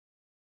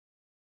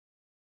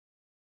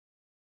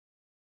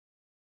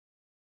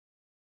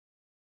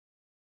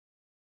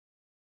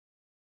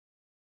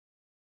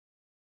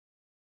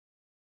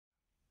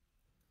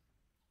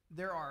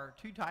There are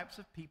two types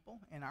of people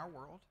in our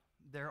world.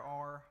 There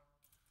are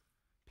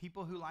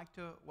people who like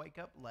to wake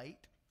up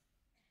late,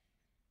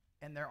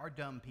 and there are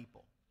dumb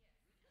people.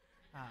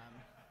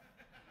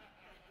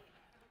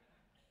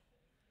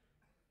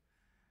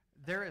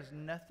 There is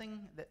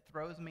nothing that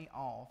throws me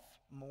off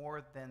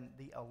more than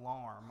the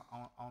alarm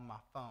on my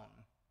phone.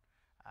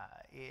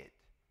 It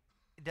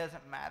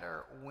doesn't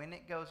matter when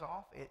it goes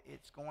off.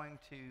 It's going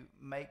to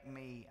make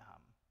me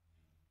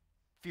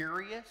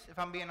furious, if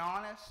I'm being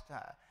honest.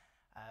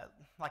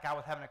 Like I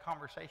was having a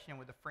conversation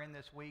with a friend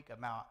this week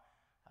about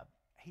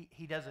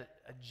he does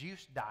a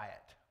juice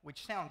diet,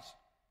 which sounds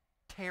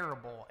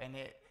terrible, and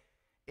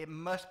it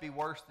must be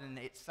worse than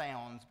it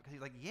sounds, because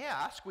he's like, yeah,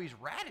 I squeeze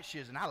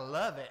radishes and I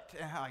love it.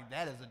 And I'm like,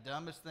 that is the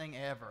dumbest thing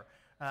ever.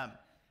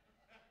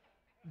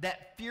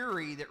 That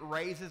fury that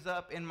raises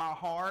up in my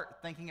heart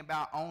thinking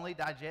about only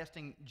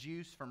digesting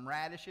juice from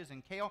radishes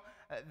and kale,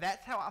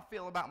 that's how I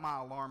feel about my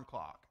alarm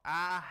clock.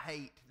 I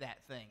hate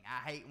that thing.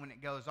 I hate when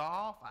it goes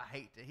off. I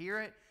hate to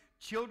hear it.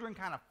 Children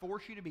kind of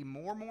force you to be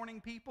more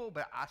morning people,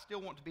 but I still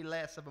want to be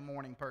less of a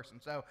morning person.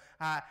 So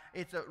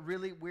it's a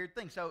really weird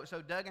thing. So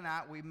Doug and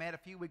I, we met a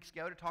few weeks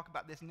ago to talk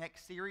about this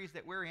next series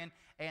that we're in,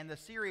 and the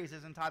series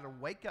is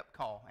entitled Wake Up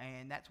Call,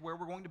 and that's where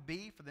we're going to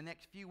be for the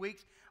next few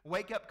weeks.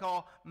 Wake Up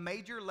Call,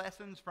 major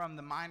lessons from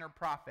the minor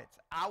prophets.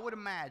 I would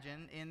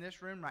imagine in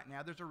this room right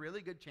now, there's a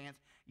really good chance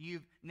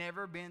you've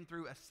never been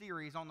through a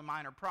series on the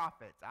minor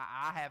prophets.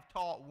 I have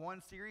taught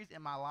one series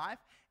in my life.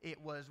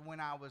 It was when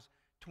I was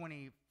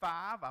 25.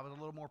 I was a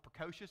little more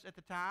precocious at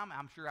the time.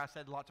 I'm sure I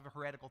said lots of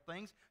heretical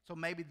things, so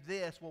maybe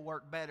this will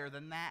work better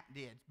than that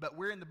did. But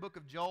we're in the book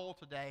of Joel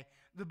today,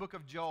 the book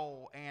of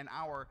Joel, and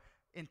our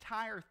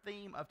entire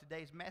theme of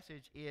today's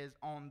message is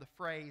on the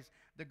phrase,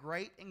 the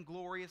great and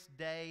glorious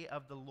day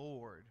of the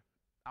Lord.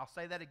 I'll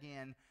say that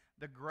again,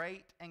 the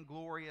great and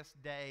glorious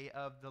day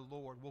of the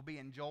Lord. We'll be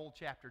in Joel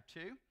chapter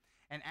 2.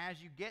 And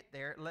as you get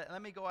there,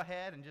 let me go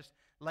ahead and just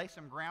lay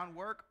some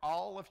groundwork.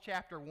 All of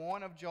chapter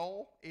 1 of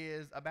Joel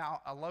is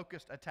about a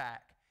locust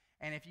attack.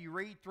 And if you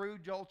read through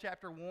Joel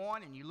chapter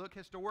 1 and you look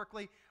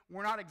historically,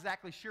 we're not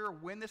exactly sure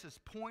when this is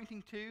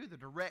pointing to, the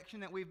direction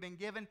that we've been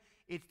given.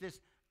 It's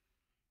this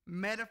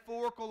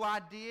metaphorical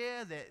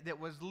idea that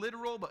was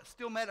literal but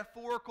still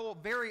metaphorical.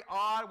 Very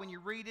odd when you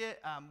read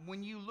it.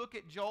 When you look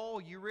at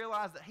Joel, you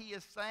realize that he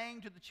is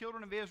saying to the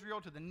children of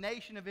Israel, to the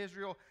nation of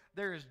Israel,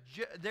 there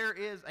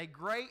is a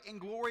great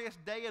and glorious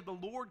day of the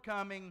Lord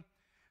coming,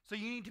 so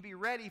you need to be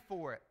ready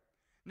for it.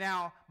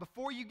 Now,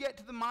 before you get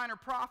to the minor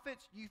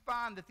prophets, you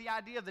find that the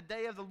idea of the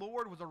day of the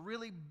Lord was a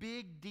really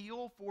big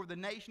deal for the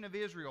nation of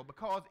Israel,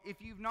 because if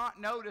you've not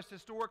noticed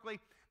historically,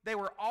 they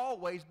were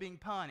always being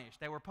punished.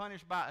 They were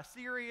punished by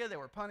Assyria. They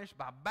were punished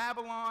by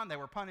Babylon. They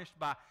were punished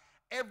by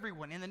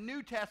everyone. In the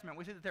New Testament,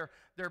 we see that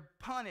they're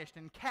punished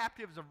and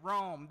captives of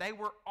Rome. They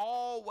were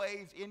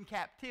always in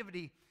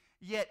captivity.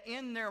 Yet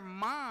in their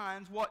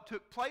minds, what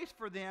took place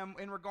for them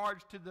in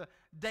regards to the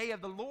day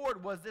of the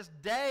Lord was this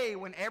day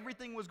when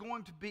everything was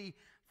going to be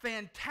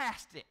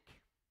fantastic.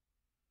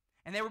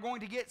 And they were going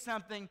to get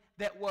something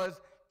that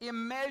was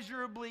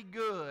immeasurably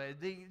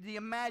good. The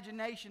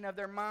imagination of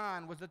their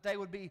mind was that they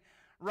would be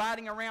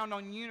riding around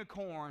on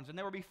unicorns, and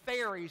there would be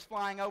fairies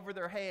flying over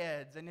their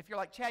heads. And if you're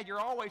like, Chad, you're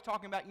always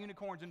talking about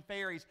unicorns and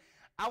fairies,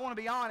 I want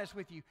to be honest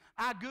with you.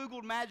 I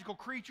Googled magical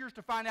creatures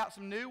to find out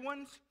some new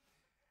ones.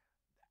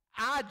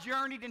 I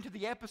journeyed into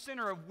the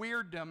epicenter of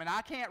weirddom, and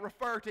I can't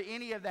refer to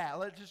any of that.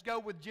 Let's just go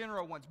with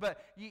general ones.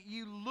 But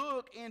you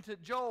look into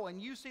Joel, and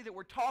you see that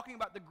we're talking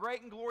about the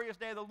great and glorious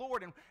day of the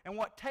Lord, and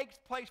what takes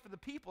place for the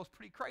people is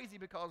pretty crazy,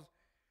 because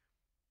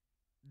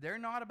they're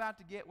not about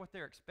to get what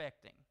they're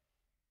expecting.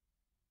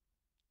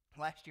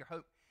 Last year,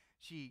 Hope,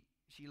 she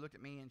looked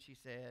at me and she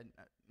said,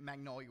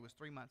 Magnolia was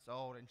 3 months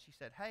old, and she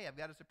said, hey, I've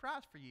got a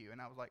surprise for you. And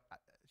I was like,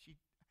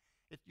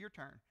 it's your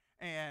turn,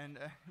 and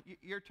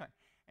your turn.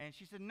 And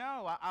she said,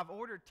 no, I've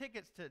ordered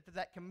tickets to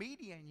that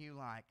comedian you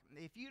like.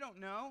 If you don't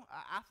know,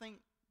 I think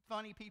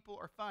funny people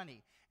are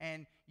funny.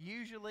 And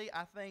usually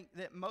I think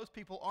that most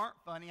people aren't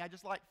funny. I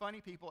just like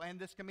funny people. And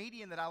this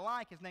comedian that I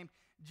like is named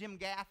Jim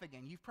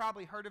Gaffigan. You've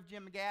probably heard of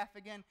Jim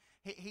Gaffigan.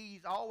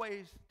 He's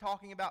always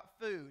talking about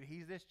food.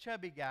 He's this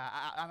chubby guy.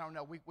 I don't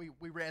know.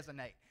 We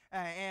resonate.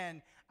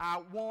 And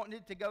I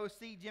wanted to go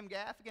see Jim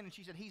Gaffigan, and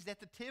she said, he's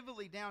at the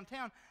Tivoli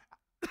downtown.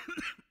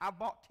 I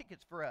bought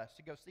tickets for us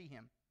to go see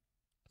him.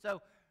 So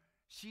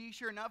she,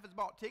 sure enough, has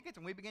bought tickets,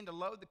 and we begin to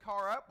load the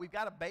car up. We've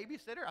got a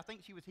babysitter. I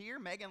think she was here,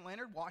 Megan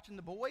Leonard, watching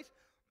the boys.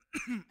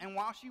 And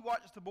while she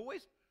watches the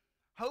boys,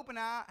 Hope and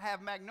I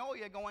have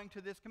Magnolia going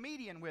to this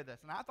comedian with us.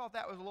 And I thought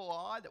that was a little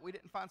odd that we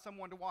didn't find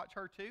someone to watch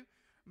her too,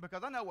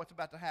 because I know what's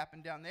about to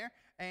happen down there.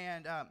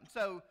 And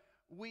so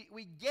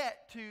we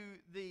get to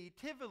the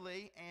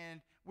Tivoli, and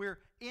we're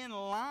in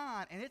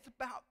line, and it's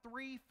about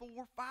 300,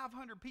 400,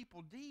 500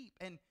 people deep.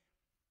 And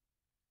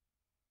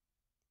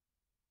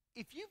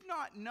if you've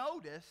not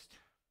noticed,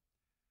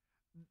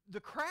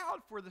 the crowd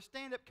for the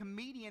stand-up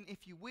comedian, if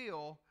you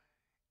will,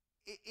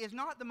 is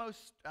not the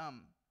most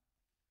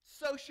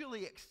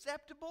socially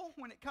acceptable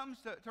when it comes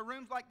to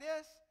rooms like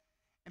this.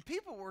 And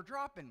people were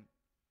dropping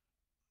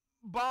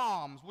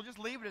bombs. We'll just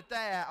leave it at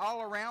that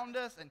all around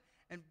us. And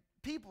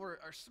people are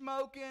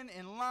smoking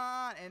in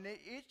line, and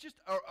it's just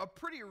a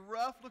pretty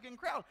rough-looking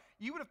crowd.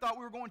 You would have thought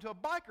we were going to a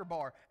biker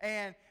bar.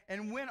 And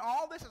when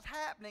all this is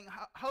happening,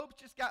 Hope's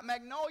just got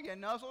Magnolia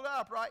nuzzled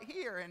up right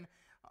here, and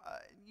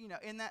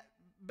in that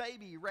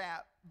baby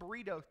wrap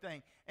burrito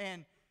thing.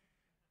 And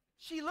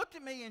she looked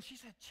at me and she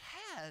said,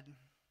 "Chad,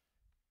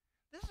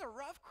 this is a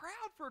rough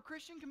crowd for a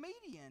Christian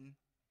comedian."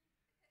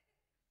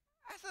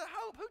 I said,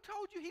 "Hope, who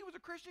told you he was a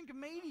Christian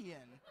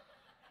comedian?"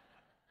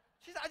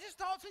 She said, "I just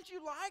thought since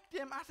you liked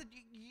him." I said,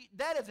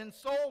 "That is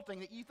insulting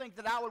that you think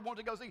that I would want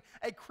to go see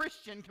a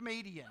Christian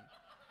comedian."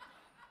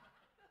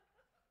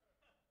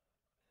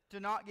 To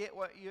not get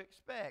what you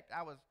expect.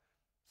 I was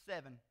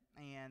 7,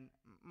 and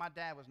my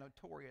dad was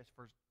notorious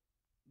for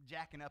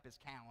jacking up his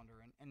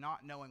calendar and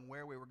not knowing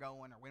where we were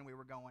going or when we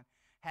were going,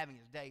 having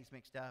his days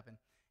mixed up.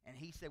 And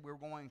he said we were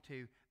going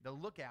to the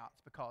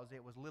Lookouts because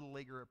it was Little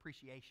Leaguer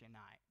Appreciation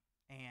Night.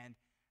 And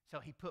so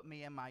he put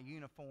me in my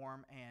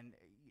uniform and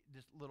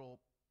this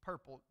little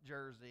purple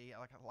jersey,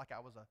 like I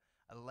was a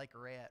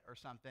Lakerette or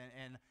something,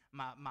 and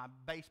my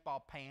baseball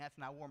pants,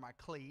 and I wore my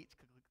cleats,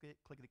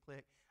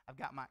 clickety-click. I've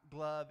got my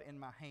glove in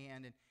my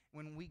hand. And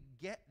when we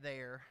get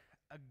there,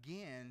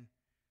 again,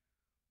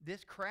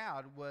 this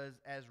crowd was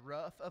as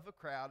rough of a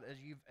crowd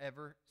as you've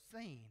ever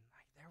seen.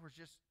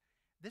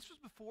 This was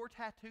before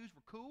tattoos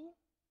were cool.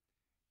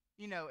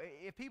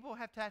 If people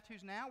have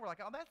tattoos now, we're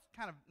like, oh, that's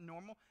kind of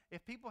normal.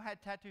 If people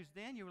had tattoos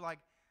then, you were like,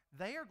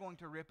 they are going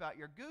to rip out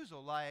your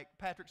goozle like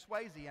Patrick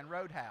Swayze in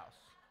Roadhouse.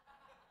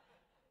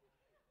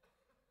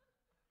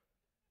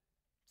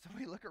 So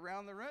we look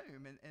around the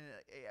room, and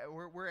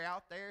we're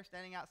out there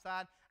standing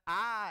outside.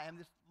 I am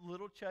this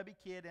little chubby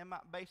kid in my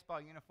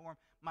baseball uniform.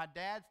 My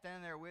dad's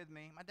standing there with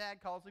me. My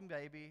dad calls him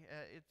baby.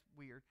 It's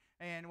weird.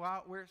 And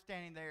while we're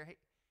standing there,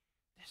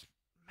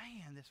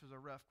 this was a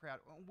rough crowd.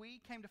 We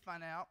came to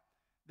find out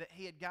that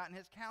he had gotten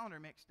his calendar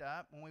mixed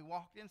up. When we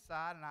walked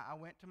inside, and I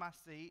went to my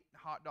seat,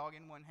 hot dog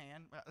in one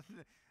hand.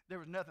 There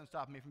was nothing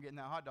stopping me from getting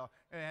that hot dog.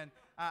 And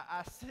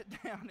I sit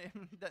down.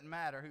 It doesn't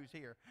matter who's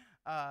here.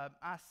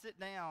 I sit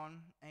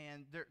down,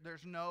 and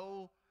there's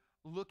no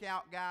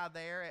lookout guy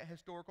there at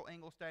Historical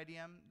Ingle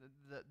Stadium,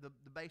 the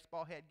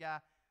baseball head guy.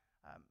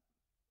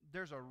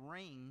 There's a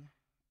ring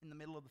in the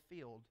middle of the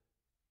field,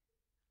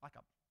 like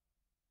a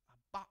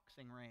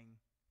boxing ring.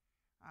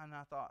 And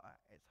I thought,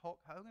 is Hulk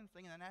Hogan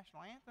singing the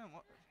national anthem?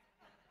 What?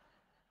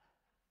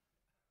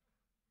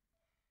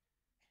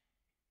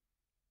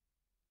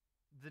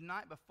 The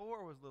night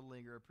before was Little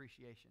Leaguer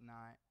Appreciation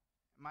Night.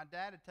 My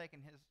dad had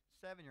taken his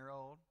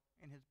 7-year-old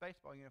in his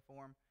baseball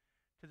uniform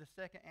to the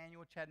 2nd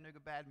annual Chattanooga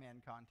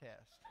Badminton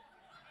Contest.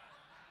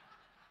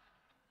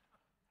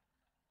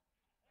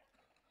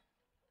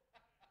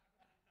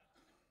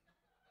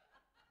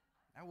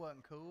 That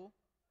wasn't cool.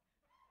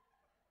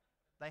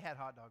 They had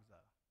hot dogs, though.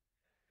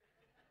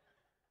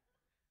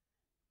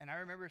 And I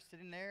remember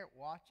sitting there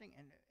watching,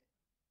 and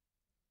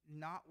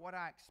not what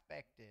I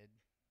expected.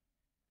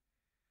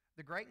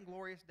 The great and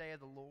glorious day of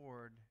the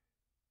Lord,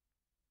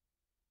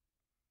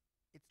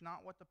 it's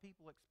not what the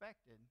people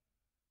expected.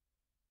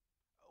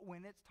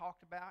 When it's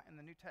talked about in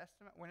the New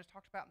Testament, when it's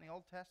talked about in the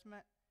Old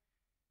Testament,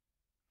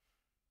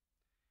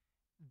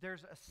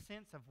 there's a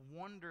sense of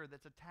wonder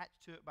that's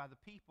attached to it by the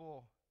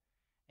people.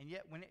 And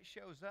yet when it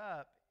shows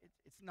up,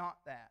 it's not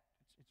that.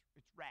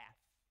 It's wrath.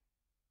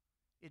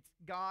 It's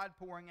God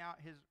pouring out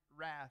his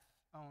wrath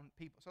on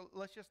people. So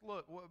let's just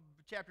look.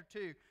 Chapter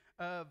 2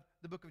 of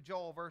the book of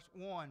Joel, verse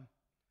 1.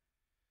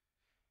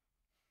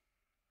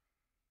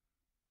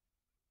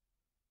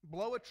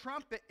 Blow a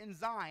trumpet in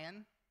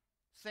Zion,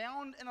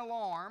 sound an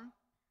alarm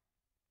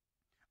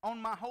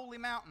on my holy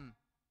mountain.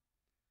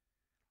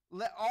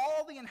 Let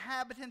all the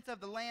inhabitants of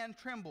the land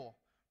tremble,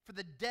 for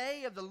the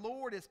day of the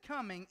Lord is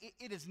coming.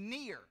 It is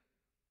near.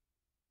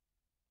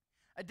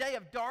 A day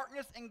of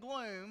darkness and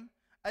gloom,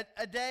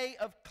 a day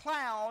of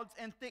clouds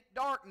and thick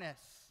darkness.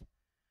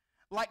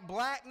 Like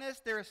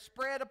blackness there is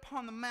spread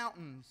upon the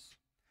mountains.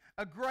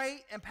 A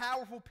great and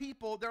powerful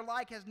people, their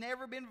like has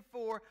never been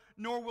before,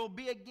 nor will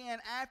be again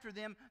after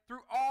them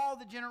through all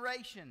the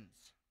generations.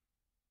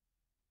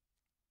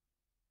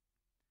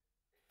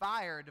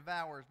 Fire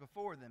devours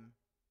before them,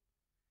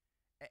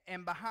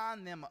 and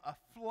behind them a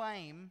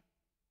flame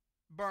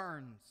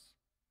burns.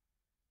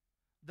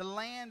 The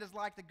land is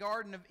like the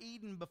Garden of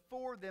Eden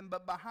before them,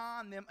 but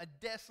behind them a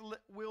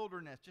desolate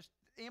wilderness. Just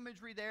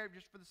imagery there,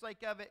 just for the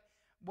sake of it.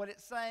 What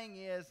it's saying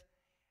is,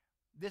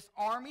 this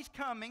army's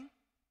coming.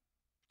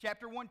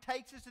 Chapter 1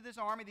 takes us to this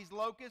army. These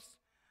locusts,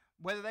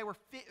 whether they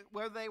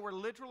were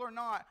literal or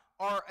not,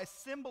 are a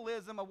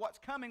symbolism of what's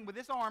coming with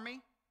this army.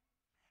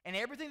 And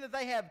everything that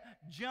they have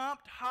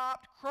jumped,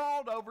 hopped,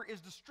 crawled over is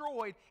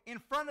destroyed. In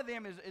front of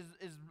them is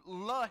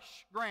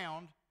lush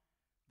ground,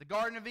 the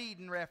Garden of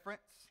Eden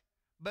reference.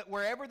 But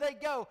wherever they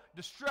go,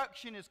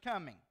 destruction is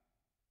coming.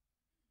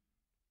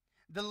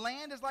 The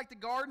land is like the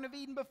Garden of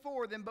Eden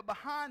before them, but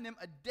behind them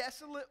a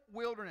desolate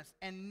wilderness,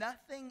 and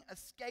nothing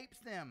escapes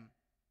them.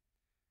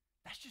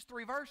 That's just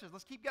 3 verses.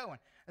 Let's keep going.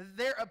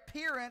 Their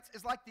appearance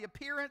is like the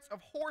appearance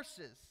of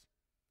horses.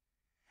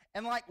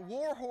 And like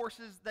war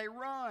horses, they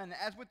run.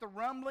 As with the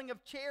rumbling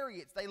of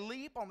chariots, they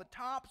leap on the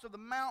tops of the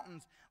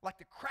mountains, like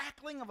the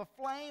crackling of a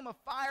flame of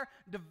fire,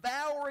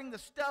 devouring the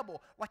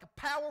stubble, like a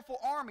powerful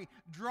army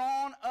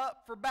drawn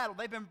up for battle.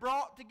 They've been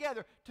brought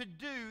together to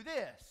do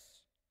this.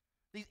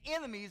 These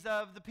enemies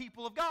of the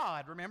people of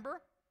God,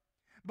 remember?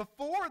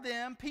 Before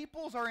them,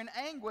 peoples are in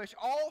anguish.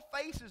 All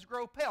faces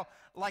grow pale.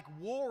 Like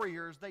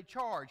warriors, they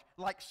charge.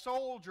 Like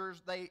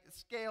soldiers, they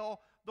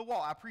scale the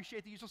wall. I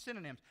appreciate the use of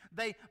synonyms.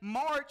 They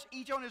march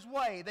each on his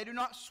way. They do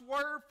not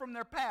swerve from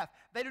their path.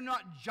 They do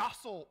not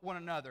jostle one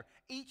another.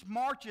 Each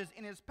marches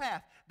in his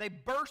path. They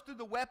burst through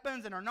the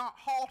weapons and are not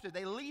halted.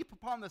 They leap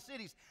upon the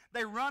cities.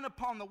 They run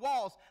upon the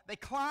walls. They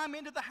climb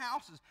into the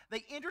houses.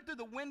 They enter through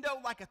the window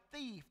like a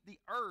thief. The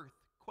earth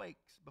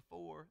quakes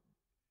before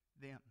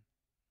them.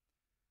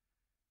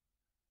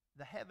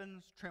 The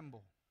heavens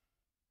tremble.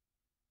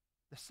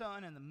 The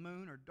sun and the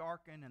moon are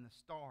darkened, and the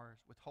stars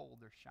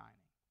withhold their shining.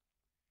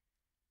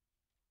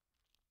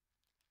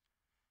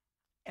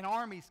 An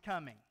army's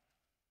coming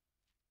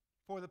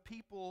for the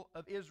people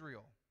of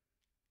Israel.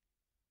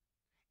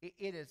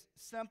 It is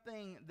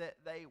something that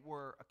they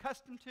were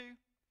accustomed to.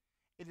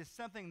 It is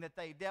something that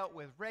they dealt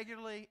with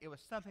regularly. It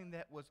was something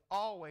that was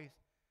always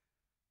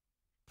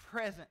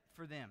present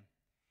for them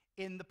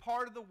in the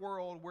part of the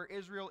world where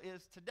Israel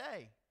is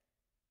today.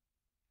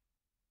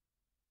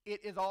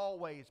 It is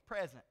always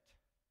present.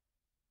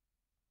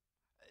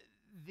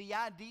 The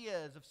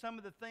ideas of some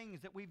of the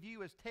things that we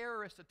view as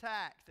terrorist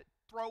attacks that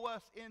throw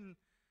us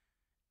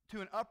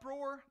into an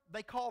uproar,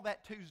 they call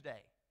that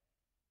Tuesday.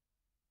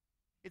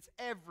 It's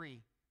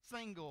every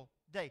single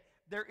day.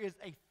 There is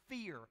a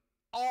fear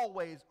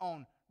always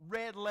on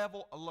red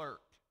level alert.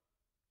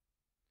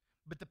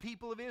 But the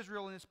people of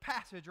Israel in this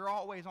passage are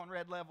always on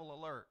red level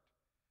alert.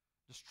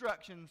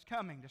 Destruction's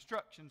coming,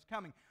 destruction's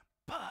coming.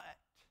 But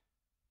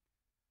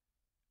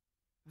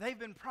they've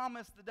been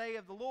promised the day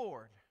of the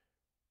Lord.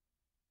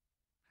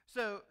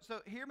 So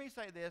hear me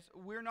say this.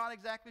 We're not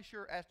exactly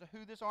sure as to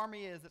who this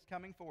army is that's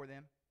coming for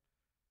them.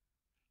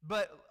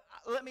 But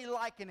let me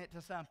liken it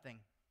to something.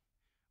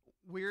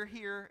 We're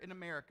here in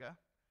America,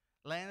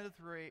 land of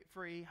the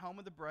free, home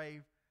of the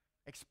brave,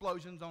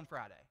 explosions on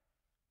Friday.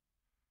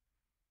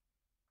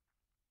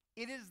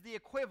 It is the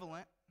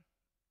equivalent,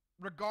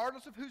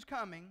 regardless of who's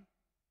coming,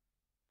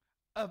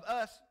 of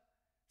us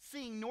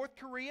seeing North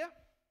Korea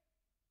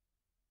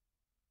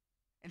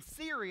and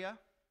Syria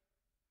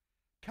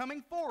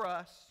coming for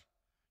us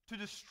to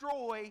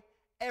destroy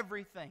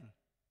everything.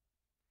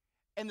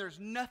 And there's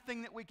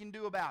nothing that we can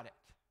do about it.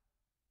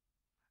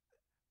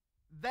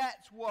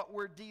 That's what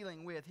we're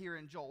dealing with here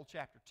in Joel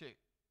chapter 2.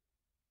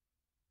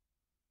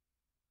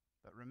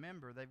 But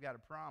remember, they've got a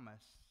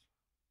promise.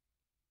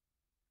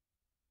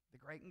 The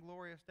great and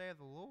glorious day of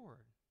the Lord.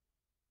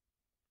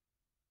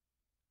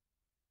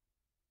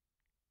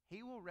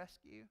 He will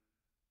rescue.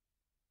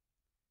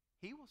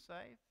 He will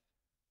save.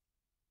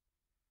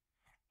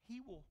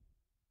 He will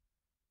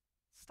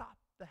stop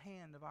the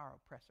hand of our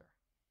oppressor.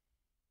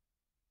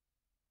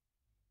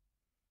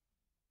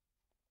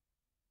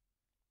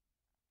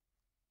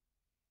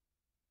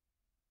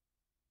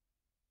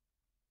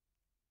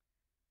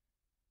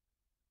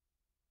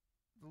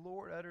 The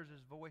Lord utters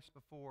his voice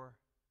before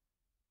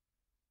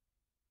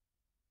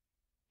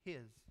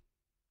his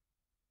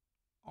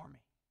army.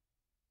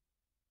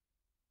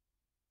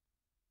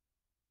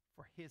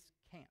 For his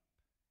camp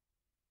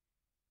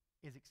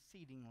is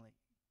exceedingly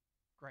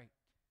great.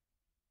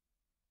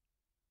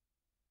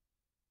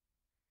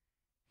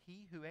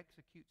 He who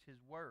executes his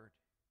word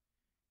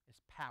is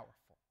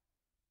powerful.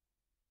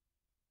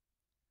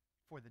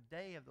 For the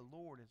day of the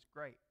Lord is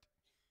great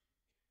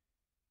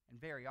and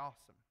very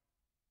awesome.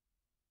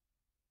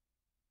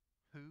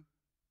 Who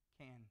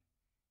can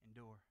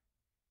endure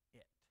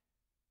it?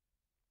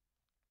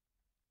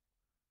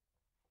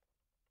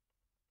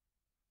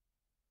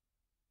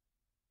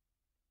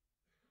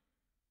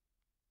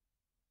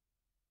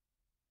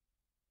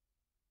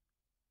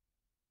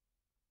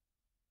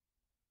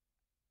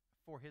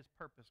 For his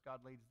purpose,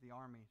 God leads the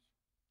armies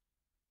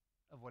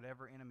of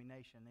whatever enemy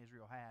nation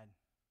Israel had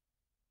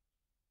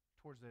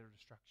towards their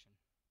destruction.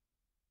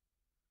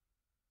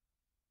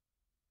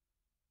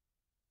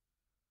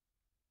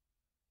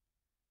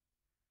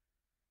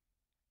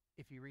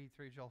 If you read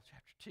through Joel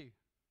chapter 2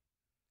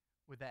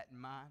 with that in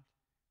mind,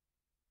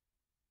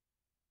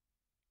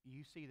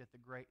 you see that the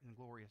great and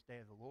glorious day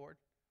of the Lord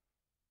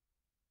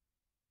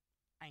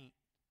ain't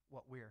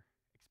what we're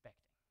expecting.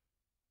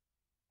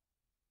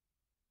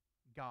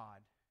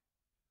 God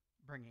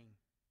bringing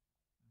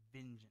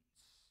vengeance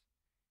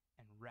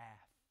and wrath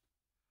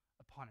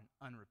upon an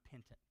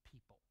unrepentant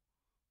people.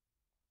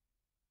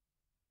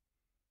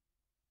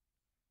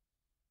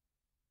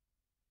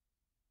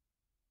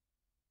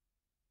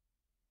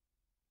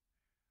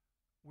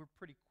 We're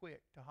pretty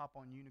quick to hop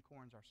on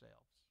unicorns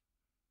ourselves,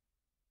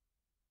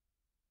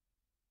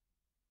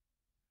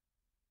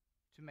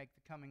 to make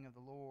the coming of the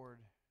Lord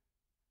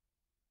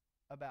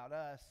about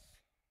us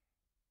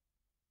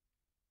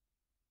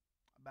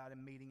about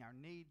Him meeting our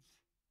needs,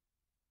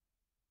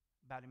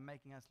 about Him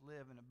making us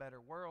live in a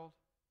better world.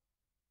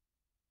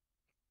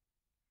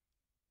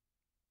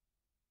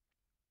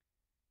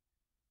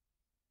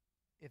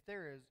 If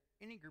there is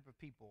any group of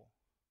people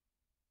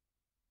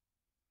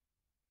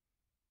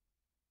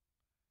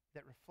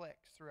that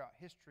reflects throughout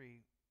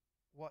history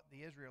what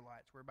the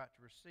Israelites were about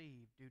to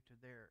receive due to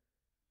their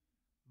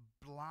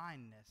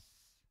blindness,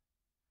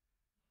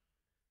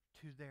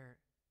 to their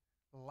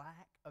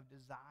lack of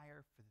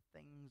desire for the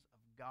things of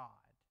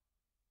God,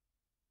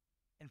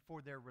 and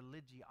for their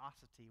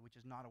religiosity, which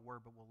is not a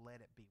word, but we'll let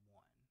it be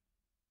one.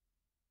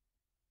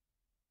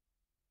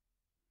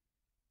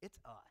 It's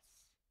us.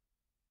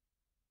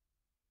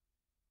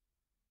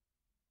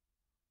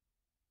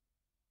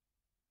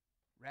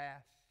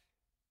 Wrath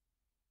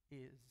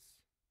is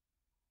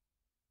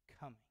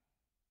coming,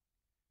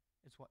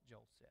 is what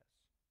Joel says.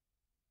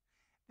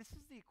 This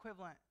is the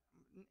equivalent.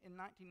 In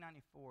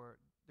 1994,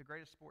 the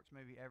greatest sports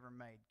movie ever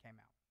made came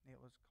out.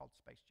 It was called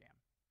Space Jam.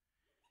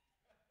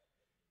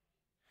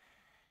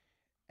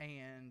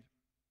 And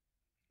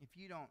if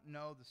you don't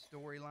know the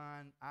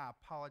storyline, I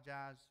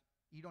apologize.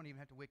 You don't even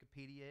have to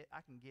Wikipedia it. I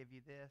can give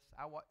you this.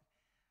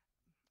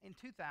 In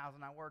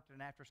 2000, I worked in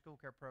an after-school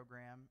care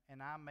program,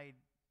 and I made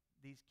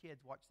these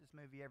kids watch this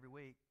movie every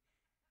week,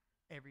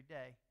 every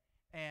day.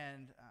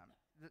 And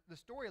the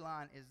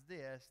storyline is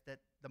this, that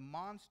the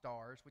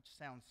Monstars, which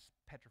sounds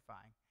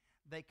petrifying,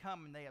 they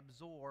come and they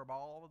absorb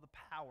all of the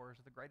powers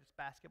of the greatest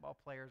basketball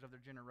players of their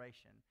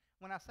generation.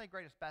 When I say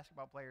greatest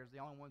basketball players, the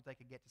only ones they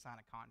could get to sign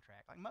a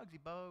contract. Like Muggsy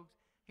Bogues,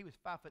 he was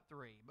 5'3",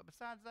 but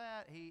besides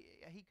that, he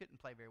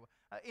couldn't play very well.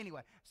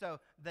 Anyway, so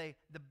the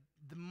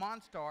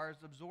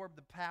Monstars absorb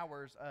the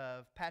powers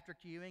of Patrick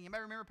Ewing.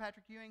 Anybody remember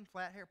Patrick Ewing?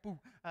 Flat hair, boom.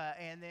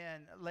 And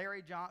then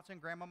Larry Johnson,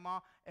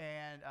 Grandmama,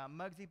 and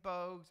Muggsy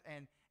Bogues,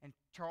 and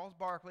Charles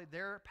Barkley.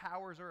 Their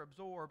powers are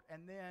absorbed,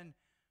 and then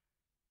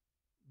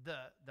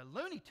the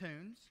Looney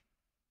Tunes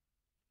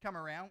come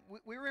around.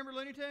 We remember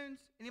Looney Tunes?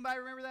 Anybody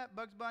remember that?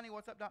 Bugs Bunny,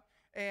 what's up, Doc?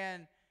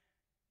 And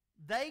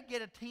they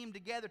get a team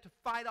together to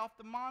fight off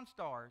the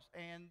Monstars,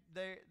 and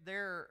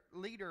their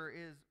leader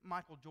is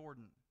Michael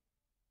Jordan.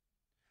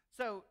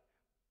 So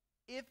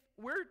if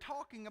we're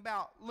talking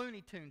about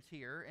Looney Tunes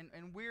here,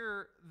 and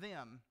we're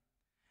them,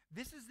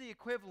 this is the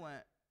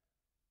equivalent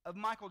of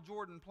Michael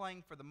Jordan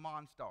playing for the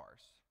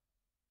Monstars,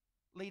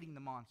 leading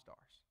the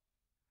Monstars.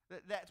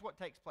 That's what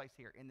takes place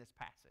here in this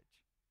passage.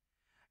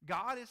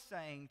 God is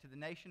saying to the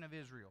nation of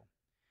Israel,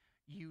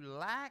 you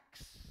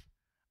lax,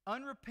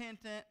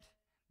 unrepentant,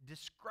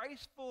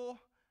 disgraceful,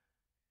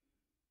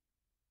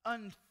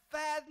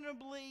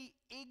 unfathomably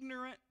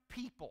ignorant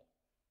people.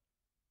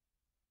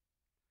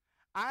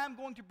 I am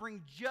going to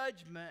bring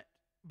judgment,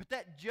 but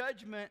that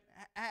judgment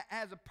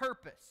has a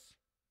purpose.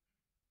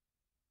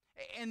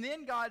 And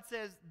then God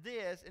says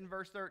this in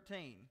verse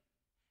 13.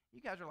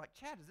 You guys are like,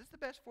 Chad, is this the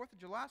best 4th of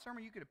July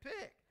sermon you could have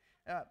picked?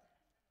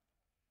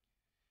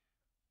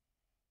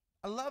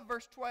 I love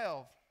verse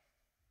 12.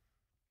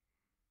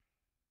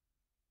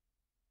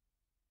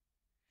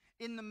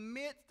 In the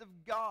midst of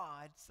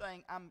God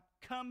saying, I'm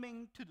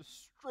coming to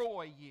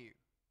destroy you,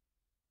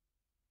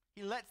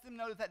 He lets them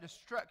know that that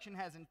destruction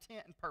has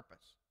intent and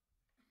purpose.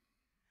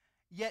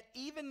 Yet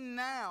even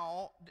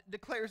now,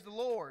 declares the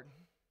Lord,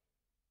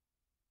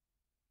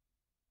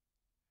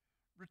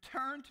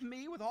 return to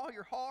me with all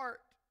your heart,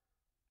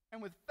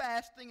 and with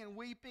fasting and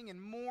weeping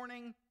and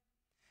mourning,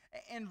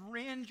 and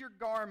rend your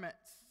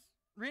garments.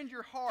 Rend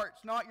your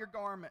hearts, not your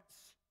garments.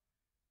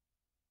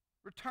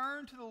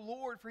 Return to the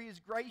Lord, for He is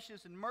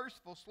gracious and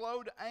merciful,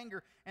 slow to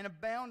anger, and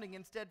abounding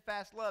in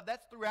steadfast love.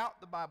 That's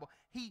throughout the Bible.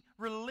 He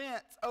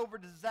relents over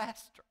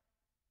disaster.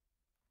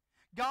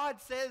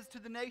 God says to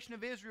the nation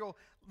of Israel,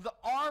 the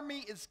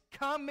army is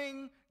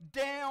coming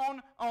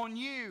down on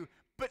you.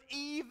 But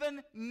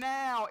even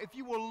now, if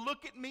you will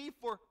look at me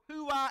for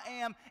who I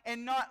am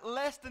and not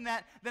less than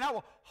that, then I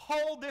will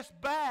hold this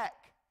back.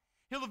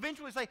 He'll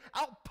eventually say,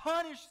 I'll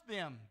punish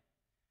them.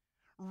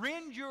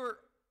 Rend your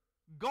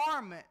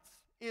garments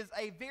is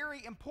a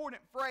very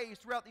important phrase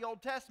throughout the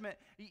Old Testament.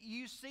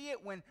 You see it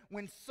when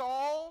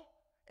Saul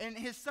and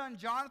his son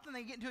Jonathan,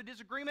 they get into a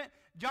disagreement.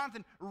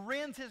 Jonathan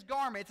rends his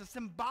garment. It's a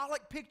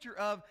symbolic picture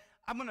of,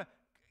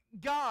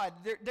 God,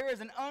 there is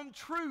an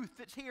untruth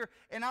that's here,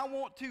 and I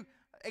want to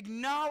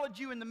acknowledge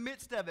you in the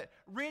midst of it.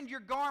 Rend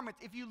your garments.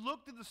 If you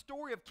look through the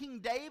story of King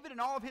David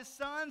and all of his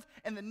sons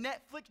and the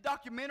Netflix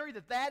documentary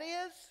that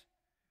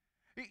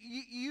is,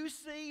 you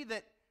see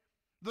that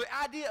the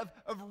idea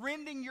of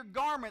rending your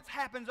garments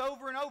happens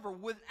over and over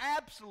with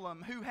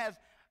Absalom, who has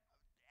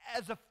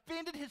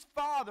offended his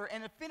father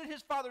and offended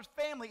his father's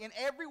family in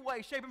every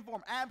way, shape, and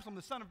form. Absalom,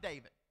 the son of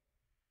David.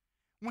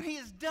 When he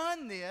has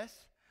done this,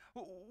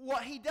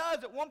 what he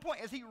does at one point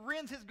is he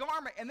rends his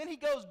garment, and then he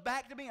goes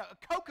back to being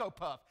a Cocoa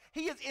Puff.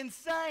 He is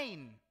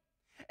insane.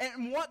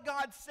 And what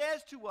God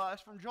says to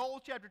us from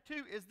Joel chapter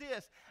 2 is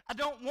this: I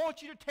don't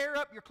want you to tear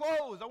up your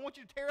clothes. I want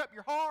you to tear up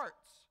your hearts.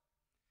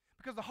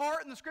 Because the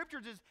heart in the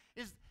Scriptures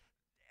is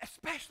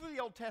especially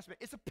the Old Testament.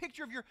 It's a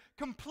picture of your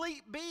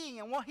complete being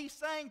and what he's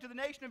saying to the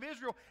nation of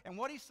Israel and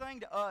what he's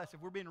saying to us,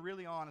 if we're being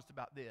really honest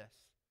about this.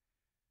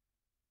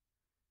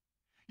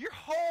 Your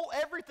whole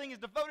everything is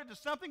devoted to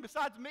something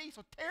besides me,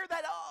 so tear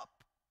that up.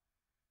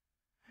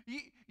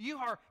 You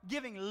are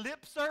giving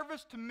lip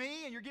service to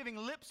me, and you're giving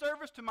lip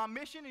service to my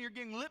mission, and you're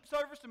giving lip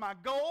service to my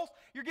goals.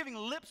 You're giving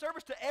lip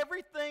service to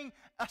everything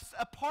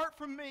apart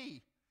from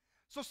me.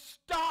 So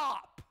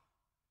stop.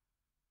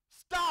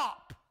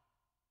 Stop.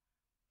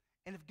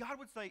 And if God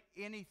would say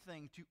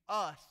anything to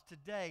us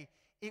today,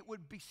 it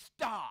would be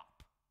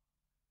stop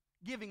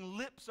giving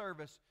lip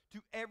service to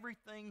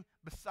everything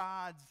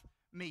besides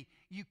me.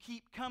 You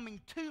keep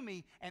coming to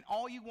me, and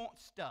all you want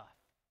stuff.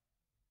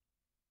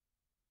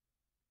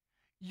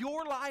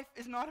 Your life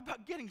is not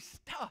about getting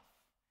stuff.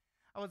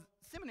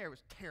 Seminary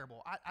was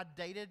terrible. I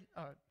dated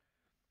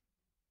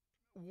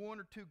one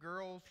or two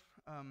girls.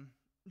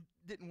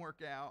 Didn't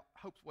work out.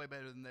 Hope's way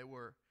better than they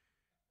were.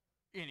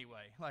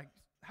 Anyway, like,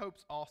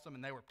 Hope's awesome,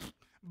 and they were.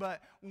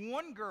 But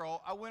one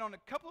girl I went on a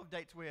couple of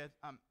dates with.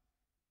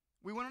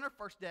 We went on our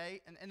first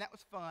date, and that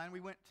was fun. We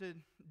went to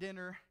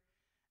dinner,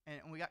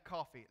 and we got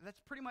coffee. That's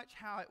pretty much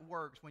how it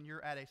works when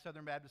you're at a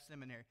Southern Baptist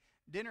seminary.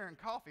 Dinner and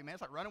coffee, man,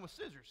 it's like running with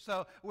scissors.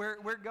 So we're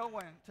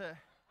going to.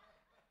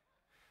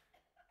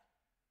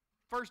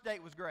 First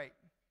date was great,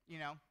 you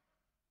know.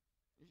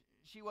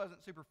 She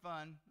wasn't super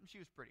fun. She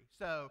was pretty.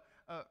 So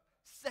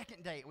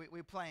second date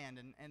we planned,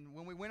 and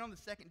when we went on the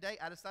second date,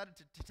 I decided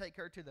to take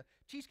her to the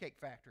Cheesecake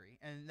Factory,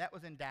 and that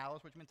was in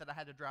Dallas, which meant that I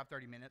had to drive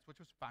 30 minutes, which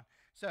was fine.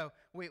 So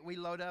we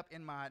load up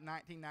in my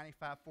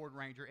 1995 Ford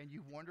Ranger, and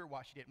you wonder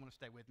why she didn't want to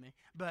stay with me.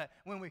 But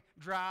when we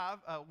drive,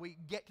 we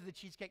get to the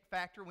Cheesecake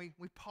Factory,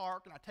 we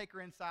park, and I take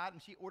her inside,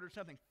 and she ordered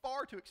something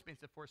far too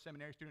expensive for a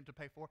seminary student to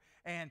pay for,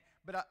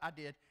 but I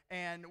did.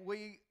 And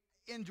we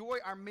enjoy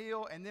our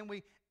meal, and then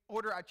we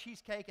order our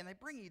cheesecake, and they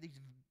bring you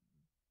these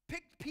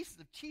big pieces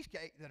of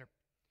cheesecake that are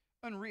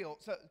unreal.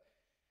 So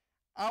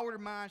I ordered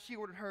mine, she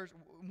ordered hers.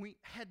 We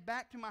head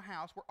back to my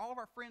house where all of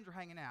our friends are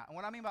hanging out. And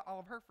what I mean by all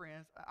of her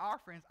friends, our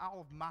friends, all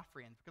of my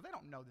friends, because they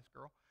don't know this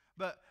girl.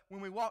 But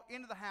when we walk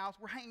into the house,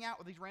 we're hanging out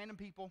with these random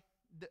people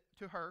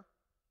to her.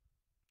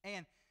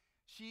 And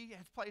she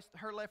has placed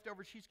her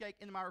leftover cheesecake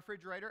into my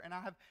refrigerator, and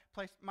I have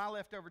placed my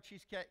leftover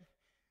cheesecake.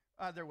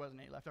 There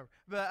wasn't any leftover.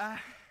 But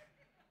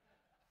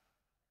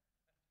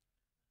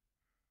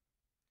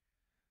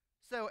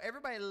so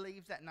everybody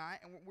leaves that night,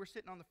 and we're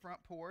sitting on the front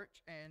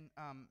porch, and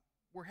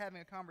we're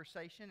having a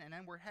conversation, and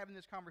then we're having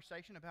this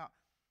conversation about,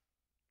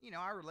 you know,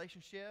 our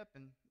relationship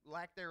and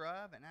lack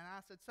thereof. And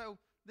I said, so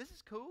this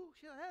is cool?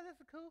 She's like, yeah,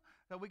 this is cool.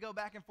 So we go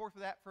back and forth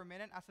with that for a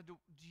minute. I said, do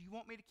you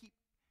want me to keep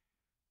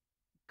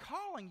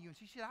calling you? And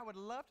she said, I would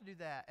love to do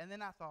that. And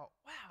then I thought,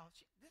 wow,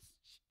 she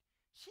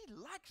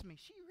likes me.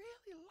 She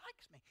really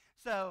likes me.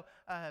 So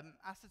I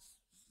said,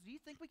 do you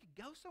think we could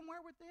go somewhere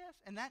with this?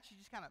 And that she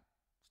just kind of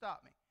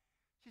stopped me.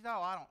 She said,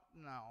 oh, I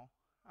don't know.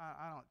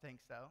 I don't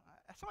think so.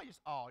 Somebody just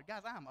awed.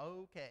 Guys, I'm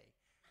okay.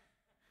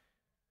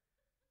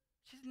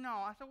 She said,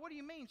 no. I said, what do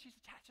you mean? She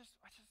said,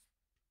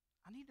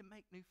 I need to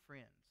make new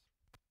friends.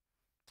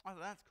 I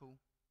said, that's cool.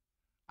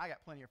 I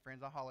got plenty of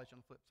friends. I'll holler at you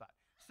on the flip side.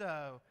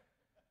 So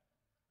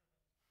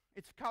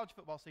it's college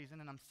football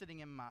season, and I'm sitting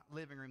in my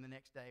living room the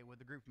next day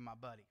with a group of my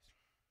buddies.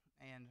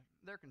 And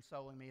they're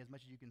consoling me as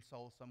much as you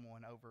console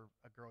someone over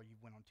a girl you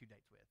went on 2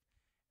 dates with.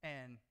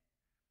 And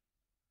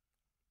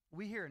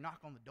we hear a knock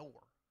on the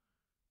door.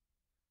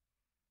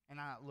 And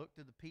I looked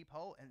through the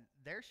peephole, and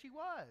there she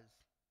was.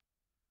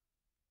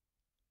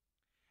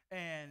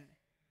 And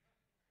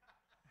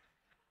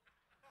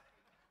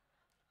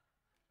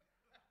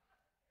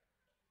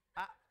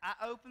I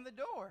opened the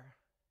door.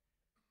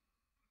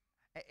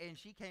 And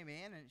she came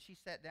in, and she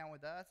sat down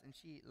with us, and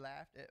she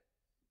laughed at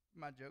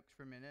my jokes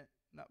for a minute.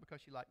 Not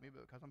because she liked me,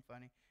 but because I'm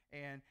funny.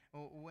 And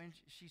when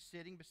she's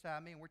sitting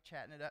beside me, and we're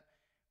chatting it up.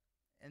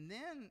 And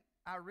then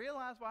I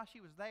realized why she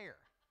was there.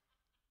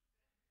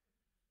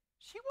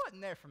 She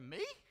wasn't there for me.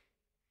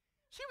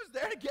 She was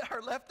there to get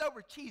her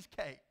leftover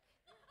cheesecake.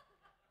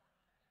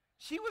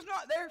 She was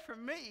not there for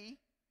me.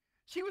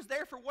 She was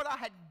there for what I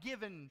had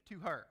given to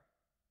her.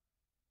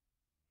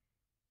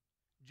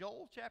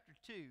 Joel chapter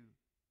 2.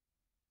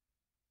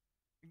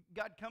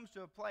 God comes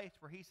to a place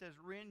where he says,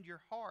 rend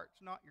your hearts,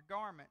 not your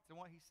garments. And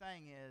what he's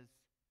saying is,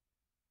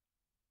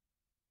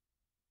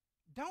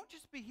 don't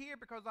just be here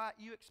because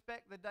you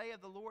expect the day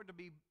of the Lord to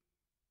be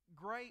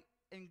great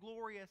and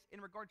glorious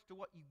in regards to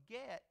what you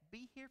get.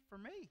 Be here for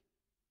me.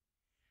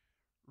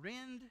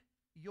 Rend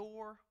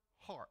your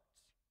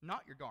hearts,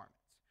 not your garments.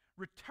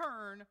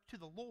 Return to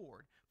the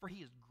Lord, for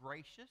he is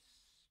gracious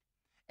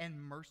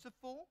and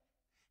merciful.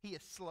 He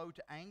is slow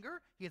to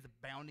anger. He is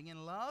abounding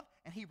in love,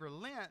 and he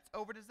relents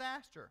over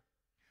disaster.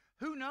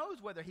 Who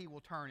knows whether he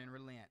will turn and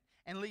relent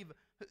and leave?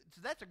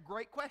 So that's a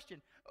great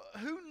question.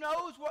 Who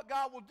knows what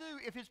God will do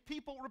if his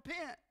people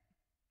repent?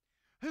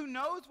 Who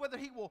knows whether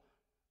he will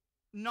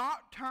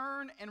not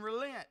turn and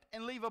relent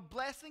and leave a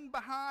blessing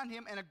behind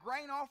him and a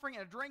grain offering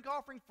and a drink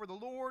offering for the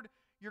Lord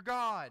your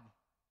God?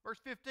 Verse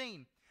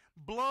 15,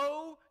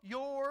 blow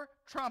your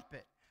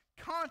trumpet.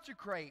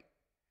 consecrate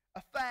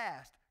a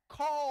fast,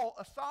 call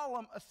a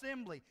solemn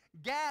assembly,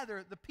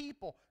 gather the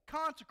people,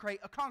 consecrate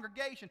a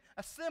congregation,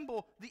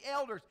 assemble the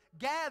elders,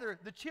 gather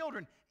the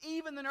children,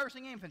 even the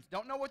nursing infants.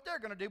 Don't know what they're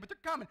going to do, but they're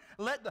coming.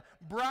 Let the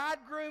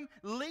bridegroom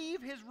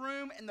leave his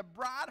room and the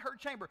bride her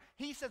chamber.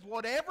 He says,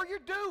 whatever you're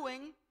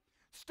doing,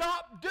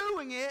 stop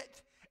doing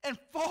it and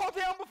fall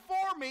down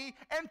before me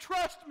and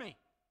trust me.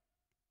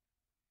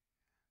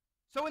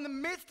 So in the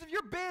midst of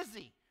your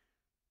busy,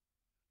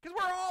 because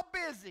we're all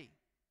busy,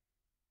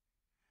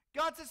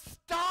 God says,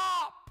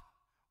 stop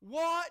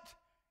what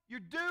you're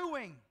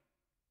doing.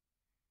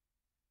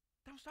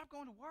 Don't stop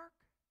going to work.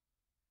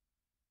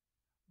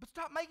 But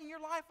stop making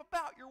your life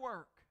about your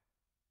work.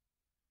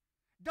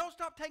 Don't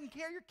stop taking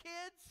care of your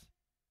kids.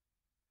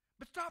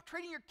 But stop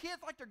treating your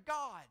kids like they're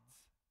gods.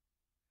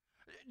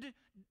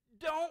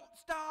 Don't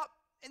stop,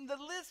 and the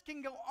list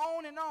can go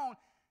on and on.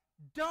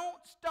 Don't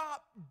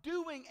stop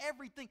doing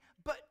everything,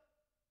 but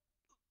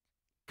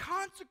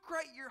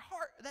consecrate your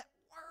heart. That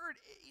word,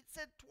 it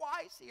said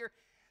twice here,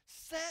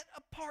 set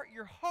apart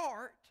your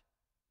heart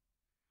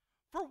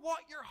for what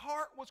your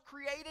heart was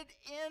created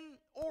in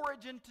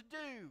origin to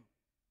do.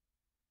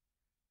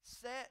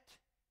 Set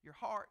your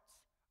hearts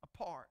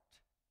apart.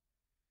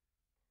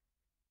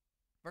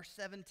 Verse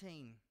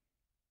 17.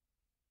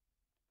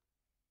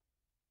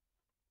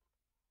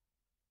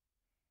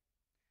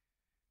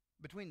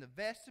 Between the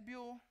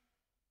vestibule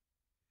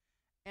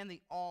and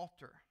the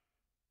altar,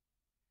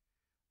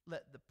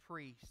 let the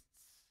priests,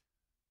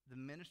 the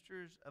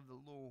ministers of the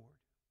Lord,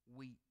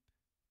 weep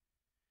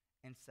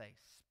and say,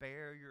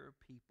 spare your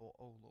people,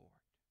 O Lord,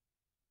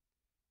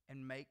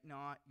 and make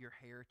not your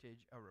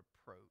heritage a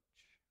reproach,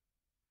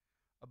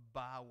 a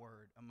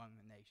byword among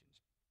the nations.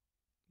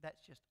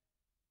 That's just,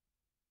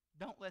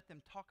 don't let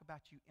them talk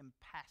about you in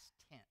past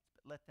tense,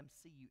 but let them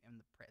see you in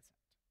the present.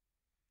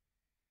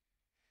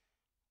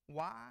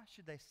 Why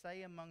should they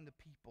say among the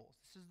peoples,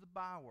 this is the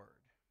byword,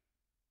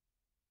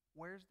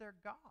 where's their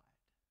God?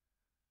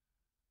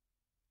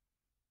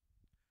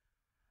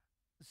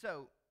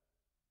 So,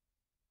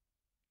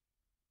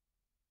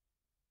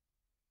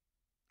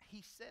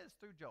 he says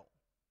through Joel,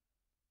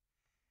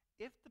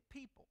 if the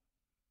people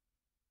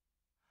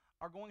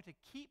are going to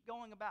keep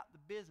going about the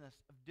business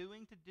of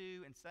doing to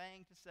do and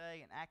saying to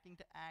say and acting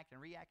to act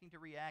and reacting to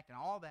react and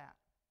all that,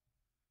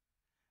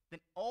 then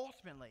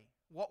ultimately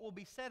what will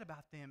be said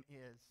about them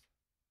is,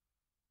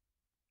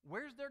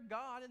 where's their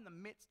God in the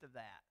midst of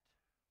that?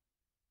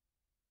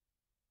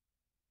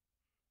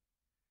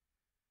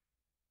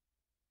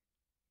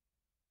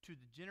 To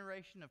the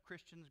generation of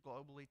Christians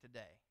globally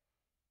today,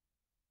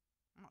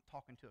 I'm not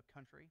talking to a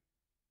country,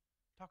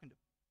 I'm talking to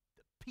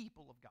the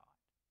people of God.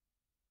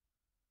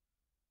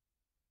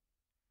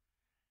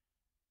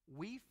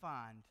 We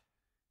find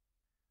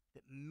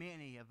that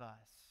many of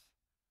us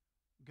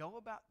go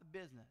about the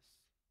business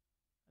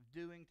of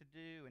doing to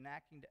do and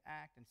acting to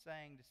act and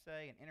saying to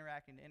say and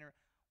interacting to interact.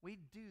 We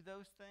do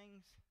those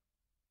things.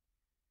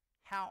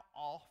 How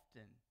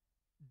often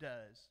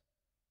does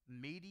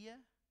media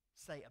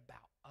say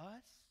about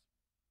us?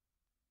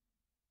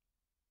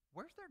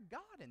 Where's their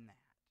God in that?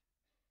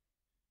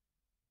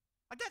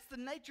 Like, that's the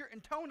nature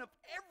and tone of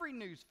every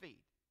news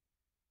feed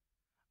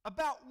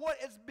about what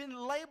has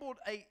been labeled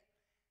a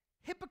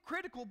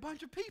hypocritical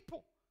bunch of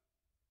people.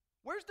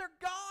 Where's their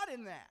God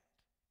in that?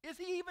 Is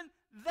he even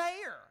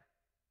there?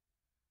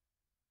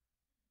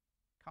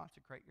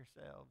 Consecrate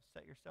yourselves,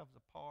 set yourselves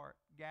apart,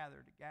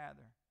 gather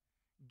together,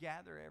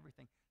 gather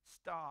everything.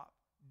 Stop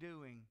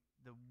doing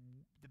the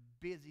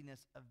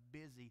busyness of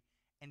busy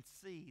and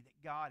see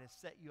that God has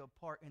set you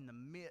apart in the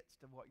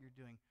midst of what you're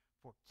doing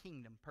for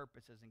kingdom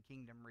purposes and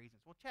kingdom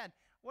reasons. Well, Chad,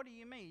 what do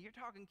you mean? You're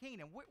talking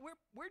kingdom.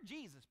 We're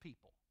Jesus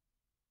people.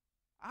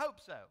 I hope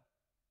so.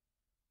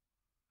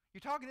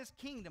 You're talking this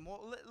kingdom.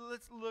 Well,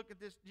 let's look at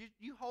this.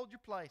 You hold your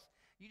place.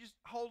 You just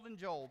hold in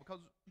Joel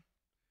because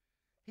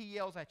he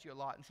yells at you a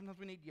lot, and sometimes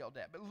we need yelled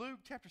at. But Luke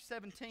chapter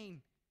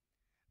 17,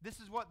 this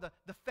is what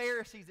the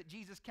Pharisees that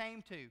Jesus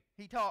came to,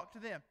 he talked to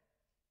them.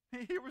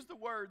 Here was the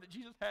word that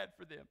Jesus had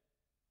for them.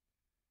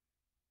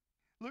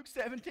 Luke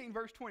 17,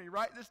 verse 20.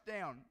 Write this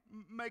down.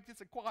 Make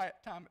this a quiet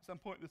time at some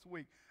point this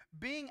week.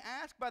 Being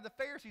asked by the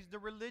Pharisees, the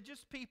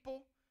religious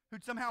people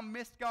who'd somehow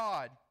missed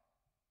God,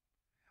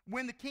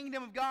 when the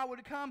kingdom of God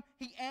would come,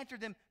 he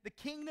answered them, the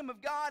kingdom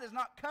of God is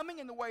not coming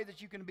in the way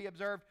that you can be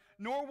observed,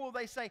 nor will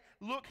they say,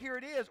 look, here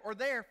it is, or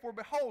there, for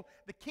behold,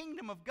 the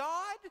kingdom of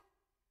God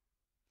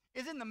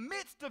is in the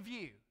midst of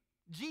you.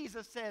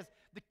 Jesus says,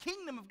 the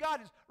kingdom of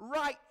God is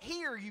right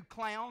here, you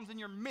clowns, and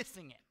you're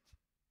missing it.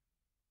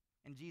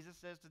 And Jesus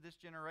says to this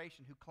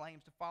generation who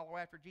claims to follow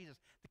after Jesus,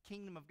 the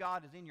kingdom of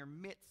God is in your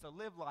midst, so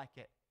live like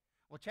it.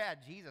 Well, Chad,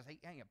 Jesus, he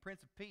a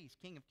Prince of Peace,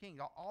 King of Kings,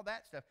 all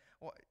that stuff.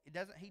 Well,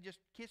 doesn't he just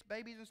kiss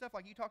babies and stuff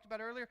like you talked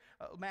about earlier?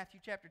 Matthew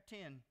chapter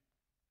 10,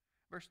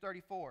 verse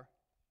 34.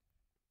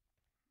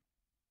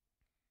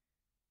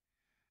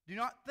 Do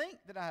not think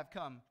that I have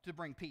come to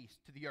bring peace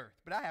to the earth,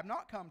 but I have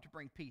not come to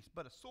bring peace,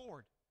 but a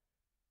sword.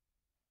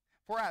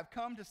 For I have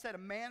come to set a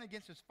man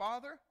against his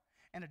father,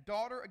 and a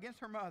daughter against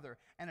her mother,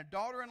 and a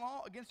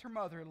daughter-in-law against her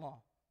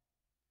mother-in-law.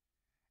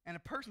 And a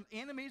person's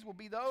enemies will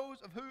be those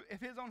of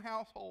his own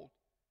household.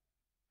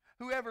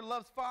 Whoever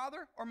loves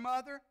father or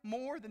mother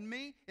more than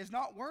me is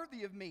not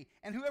worthy of me.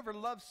 And whoever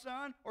loves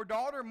son or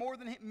daughter more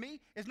than me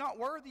is not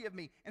worthy of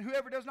me. And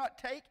whoever does not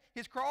take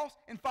his cross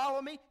and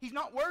follow me, he's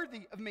not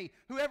worthy of me.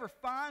 Whoever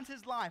finds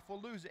his life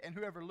will lose it, and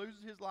whoever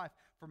loses his life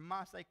for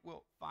my sake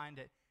will find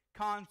it.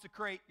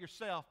 Consecrate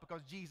yourself,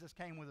 because Jesus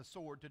came with a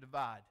sword to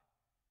divide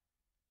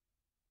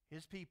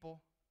his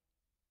people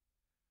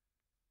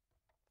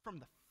from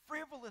the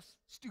frivolous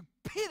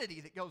stupidity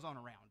that goes on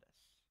around us.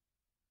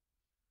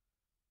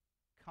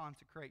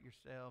 Consecrate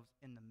yourselves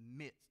in the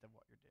midst of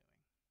what you're doing.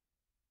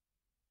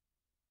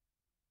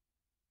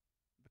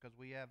 Because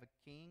we have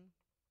a king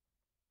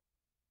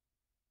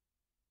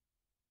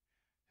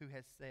who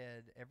has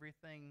said,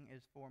 everything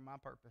is for my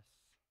purpose,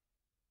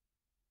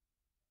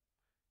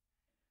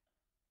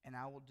 and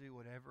I will do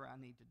whatever I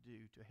need to do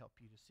to help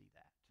you to see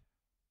that.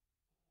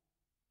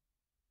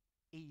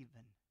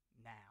 Even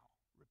now,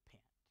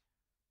 repent.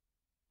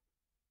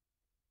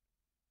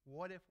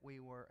 What if we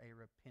were a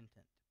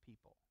repentant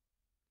people,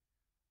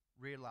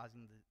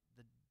 realizing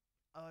the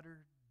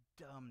utter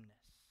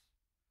dumbness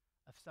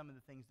of some of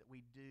the things that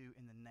we do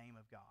in the name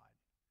of God,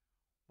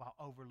 while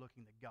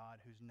overlooking the God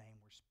whose name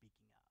we're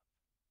speaking of?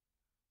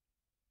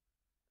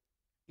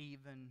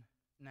 Even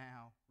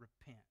now,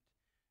 repent.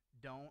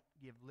 Don't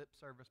give lip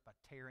service by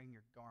tearing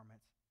your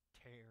garments.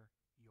 Tear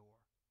your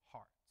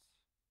hearts.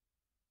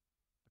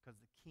 Because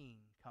the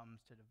king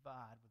comes to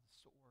divide with a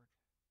sword.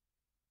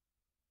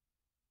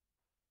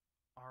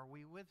 Are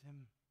we with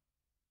him?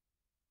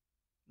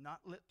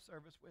 Not lip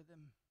service with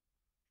him,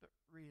 but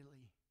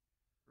really,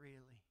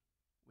 really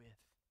with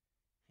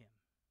him.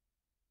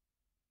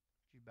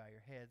 Would you bow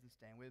your heads and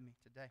stand with me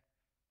today?